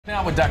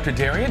Now with Dr.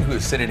 Darien, who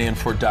is sitting in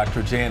for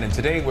Dr. Jan, and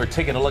today we're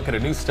taking a look at a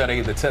new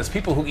study that says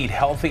people who eat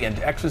healthy and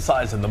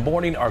exercise in the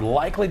morning are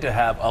likely to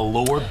have a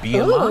lower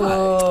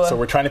BMI. So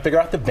we're trying to figure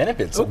out the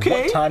benefits. So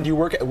what time do you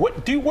work?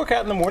 What do you work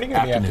out in the morning or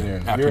in the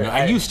afternoon?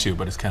 I used to,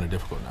 but it's kind of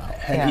difficult now.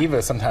 And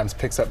Eva sometimes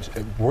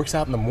works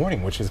out in the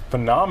morning, which is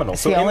phenomenal.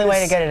 It's the only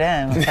way to get it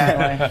in,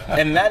 apparently.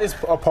 And that is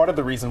a part of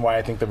the reason why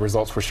I think the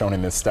results were shown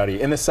in this study.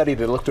 In this study,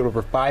 they looked at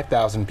over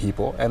 5,000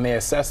 people, and they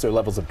assessed their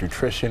levels of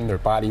nutrition, their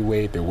body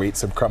weight, their weight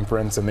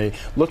circumference, and they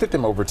looked at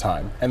them over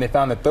time. And they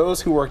found that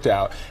those who worked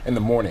out in the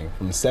morning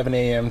from 7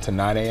 a.m. to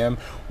 9 a.m.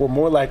 were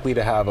more likely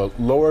to have a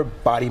lower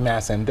body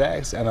mass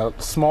index and a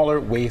smaller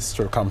waist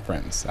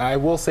circumference. I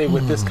will say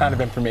with this kind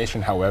of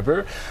information,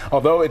 however,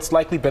 although it's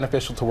likely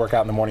beneficial to work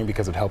out in the morning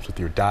because it helps with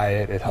your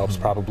diet, it helps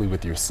probably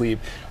with your sleep,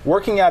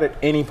 working out at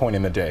any point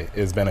in the day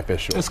is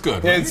beneficial. It's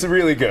good, right? It's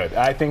really good.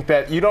 I think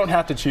that you don't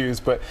have to choose,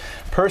 but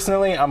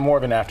personally, I'm more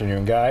of an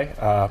afternoon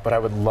guy, but I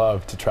would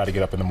love to try to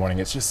get up in the morning.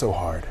 It's just so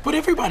hard. But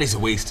everybody's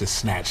waist is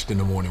snatched in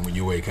the morning when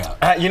you wake up.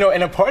 You know,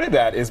 and a part of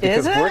that is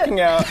because working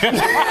out.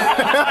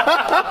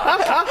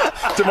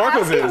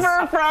 DeMarco's is. For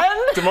a friend?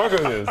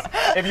 DeMarco's is.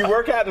 If you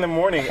work out in the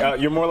morning,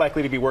 you're more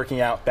likely to be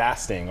working out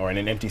fasting or in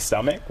an empty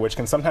stomach, which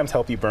can sometimes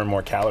help you burn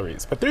more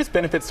calories. But there's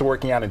benefits to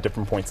working out at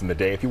different points in the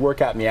day. If you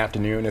work out in the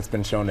afternoon, it's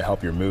been shown to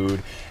help your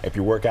mood. If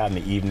you work out in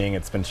the evening,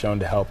 it's been shown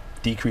to help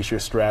decrease your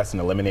stress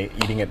and eliminate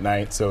eating at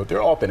night. So there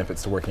are all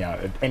benefits to working out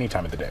at any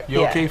time of the day.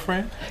 You okay,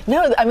 friend?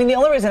 No, I mean, the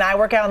only reason I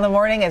work out in the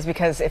morning is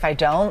because if I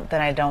don't,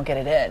 then I don't get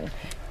it in.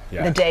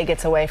 Yeah. The day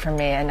gets away from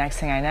me, and next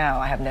thing I know,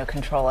 I have no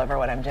control over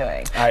what I'm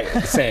doing.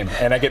 Same,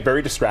 and I get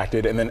very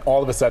distracted, and then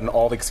all of a sudden,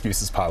 all the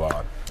excuses pile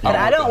on. But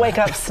I don't wake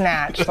up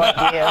snatched like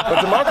you.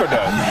 But DeMarco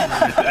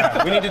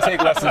does. We need to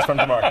take lessons from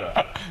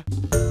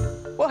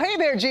DeMarco. Well, hey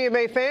there,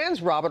 GMA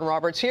fans. Robin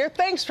Roberts here.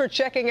 Thanks for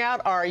checking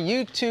out our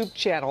YouTube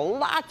channel.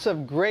 Lots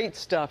of great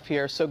stuff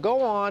here. So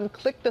go on,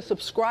 click the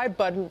subscribe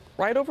button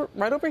right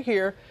over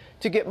here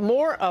to get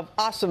more of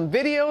awesome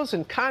videos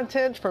and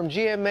content from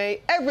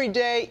GMA every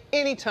day,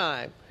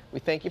 anytime. We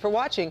thank you for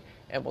watching,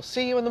 and we'll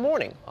see you in the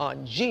morning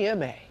on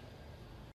GMA.